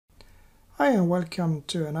Hi and welcome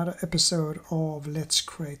to another episode of Let's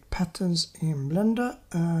Create Patterns in Blender,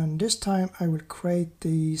 and this time I will create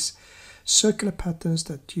these circular patterns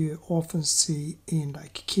that you often see in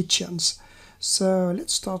like kitchens. So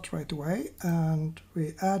let's start right away, and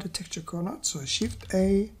we add a texture coordinate. So Shift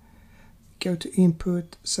A, go to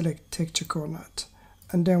Input, select texture coordinate,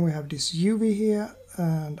 and then we have this UV here,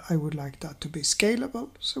 and I would like that to be scalable,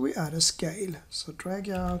 so we add a scale. So drag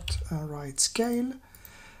out and write scale.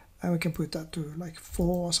 And we can put that to like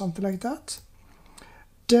 4 or something like that.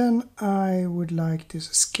 Then I would like this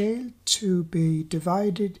scale to be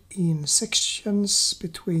divided in sections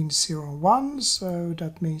between 0 and 1. So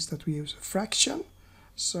that means that we use a fraction.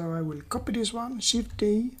 So I will copy this one, Shift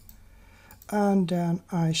D, and then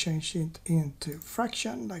I change it into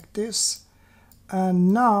fraction like this.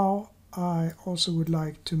 And now I also would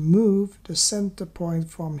like to move the center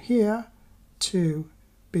point from here to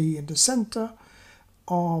be in the center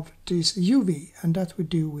of this UV, and that we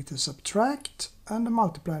do with the subtract and the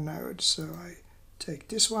multiply node. So I take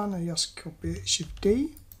this one and just copy Shift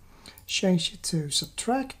D, change it to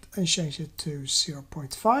subtract and change it to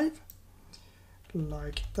 0.5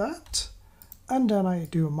 like that, and then I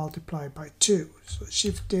do multiply by 2. So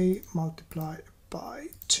Shift D, multiply by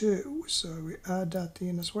 2. So we add that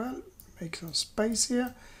in as well, make some space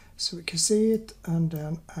here so we can see it, and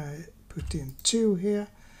then I put in 2 here.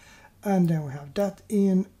 And then we have that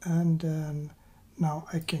in, and then now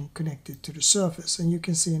I can connect it to the surface. And you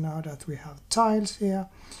can see now that we have tiles here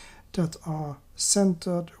that are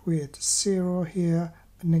centered with 0 here,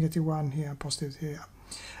 -1 here, and +2 here.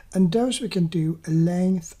 And those we can do a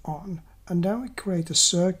length on. And then we create a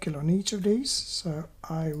circle on each of these. So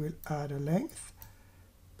I will add a length,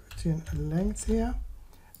 put in a length here,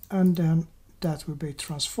 and then that will be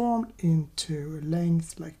transformed into a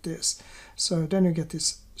length like this. So then you get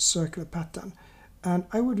this circular pattern, and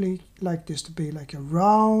I would like this to be like a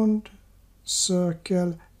round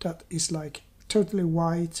circle that is like totally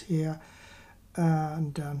white here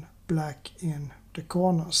and then black in the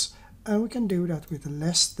corners, and we can do that with a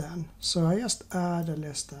less than. So I just add a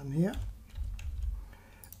less than here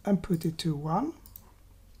and put it to 1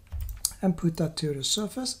 and put that to the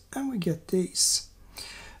surface, and we get these.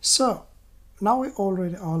 So now we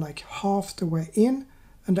already are like half the way in,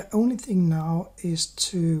 and the only thing now is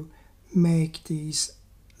to make these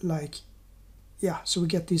like, so we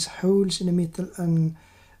get these holes in the middle, and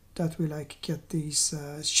that we like get these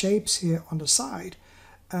shapes here on the side.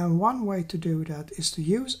 And one way to do that is to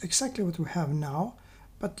use exactly what we have now,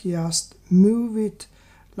 but just move it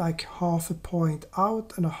like half a point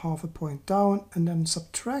out and a half a point down, and then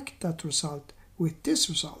subtract that result with this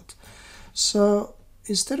result. So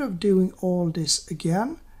instead of doing all this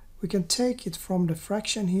again, we can take it from the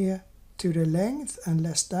fraction here to the length and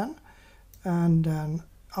less than, and then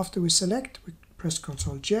after we select, we press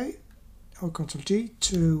Ctrl J or Ctrl G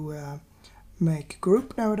to make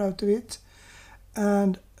group node out of it,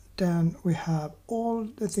 and then we have all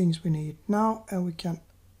the things we need now, and we can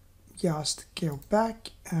just go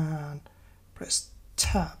back and press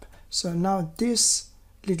Tab. So now this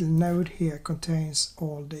little node here contains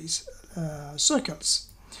all these circles.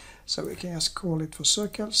 So we can just call it for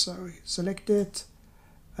circle. So we select it,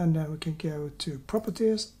 and then we can go to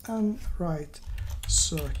properties and write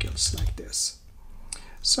circles like this.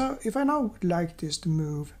 So if I now would like this to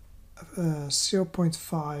move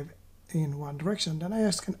 0.5 in one direction, then I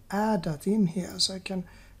just can add that in here. So I can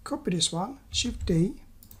copy this one, Shift D,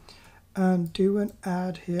 and do an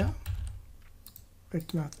add here.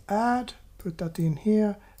 Add, put that in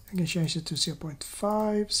here. I can change it to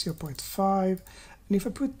 0.5, 0.5. And if I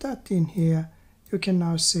put that in here, you can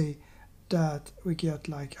now see that we get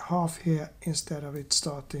like half here instead of it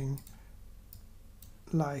starting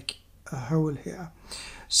like a hole here.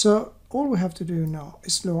 So all we have to do now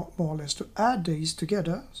is more or less to add these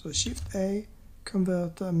together. So Shift A,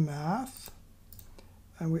 Converter, Math,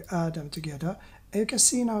 and we add them together. And you can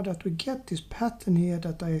see now that we get this pattern here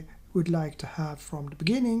that I would like to have from the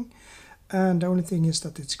beginning. And the only thing is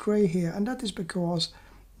that it's gray here, and that is because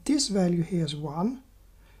this value here is 1,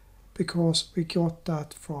 because we got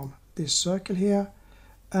that from this circle here,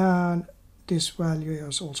 and this value here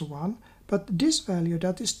is also 1. But this value,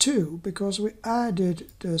 that is 2, because we added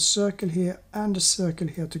the circle here and the circle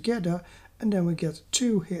here together, and then we get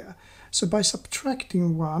 2 here. So by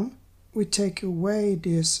subtracting 1, we take away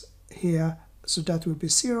this here, so that will be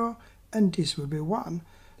 0, and this will be 1.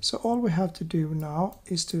 So all we have to do now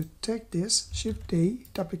is to take this, Shift D,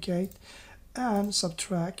 duplicate, and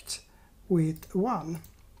subtract with 1.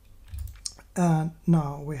 And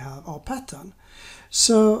now we have our pattern.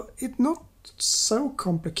 So it's not so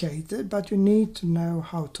complicated, but you need to know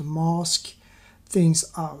how to mask things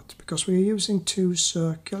out, because we're using two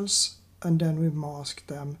circles and then we mask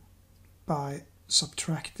them by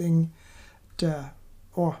subtracting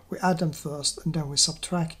or we add them first and then we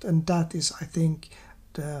subtract, and that is, I think,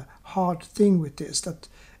 the hard thing with this, that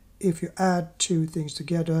if you add two things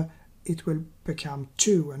together it will become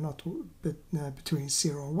 2 and not between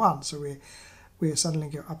 0 and 1. So we suddenly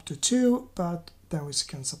go up to 2, but then we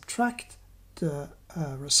can subtract the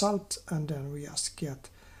result and then we just get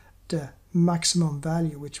the maximum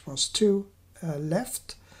value, which was 2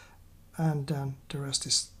 left, and then the rest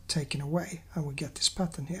is taken away and we get this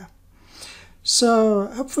pattern here. So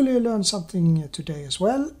hopefully you learned something today as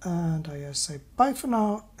well, and I say bye for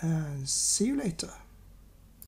now and see you later.